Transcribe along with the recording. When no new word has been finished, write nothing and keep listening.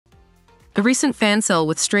The recent fan sale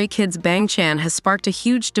with Stray Kids' Bangchan has sparked a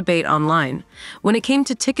huge debate online. When it came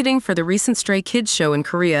to ticketing for the recent Stray Kids show in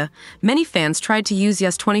Korea, many fans tried to use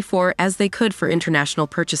Yes24 as they could for international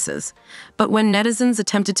purchases. But when netizens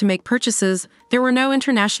attempted to make purchases, there were no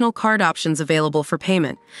international card options available for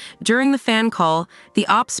payment. During the fan call, the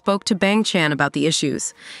op spoke to Bangchan about the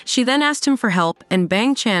issues. She then asked him for help, and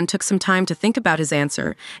Bangchan took some time to think about his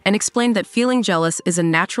answer and explained that feeling jealous is a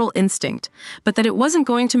natural instinct, but that it wasn't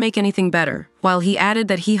going to make anything better. While he added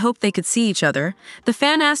that he hoped they could see each other, the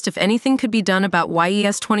fan asked if anything could be done about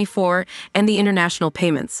Yes24 and the international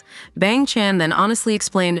payments. Bangchan then honestly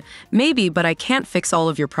explained, "Maybe, but I can't fix all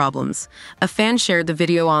of your problems." A fan shared the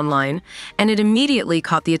video online, and it immediately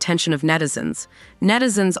caught the attention of netizens.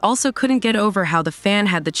 Netizens also couldn't get over how the fan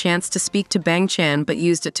had the chance to speak to Bangchan but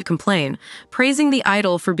used it to complain, praising the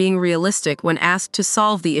idol for being realistic when asked to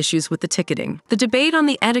solve the issues with the ticketing. The debate on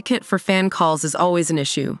the etiquette for fan calls is always an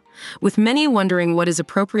issue, with many wondering what is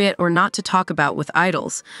appropriate or not to talk about with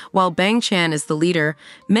idols. While Bangchan is the leader,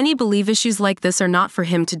 many believe issues like this are not for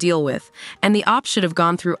him to deal with, and the op should have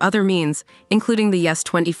gone through other means, including the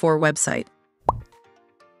Yes24 website.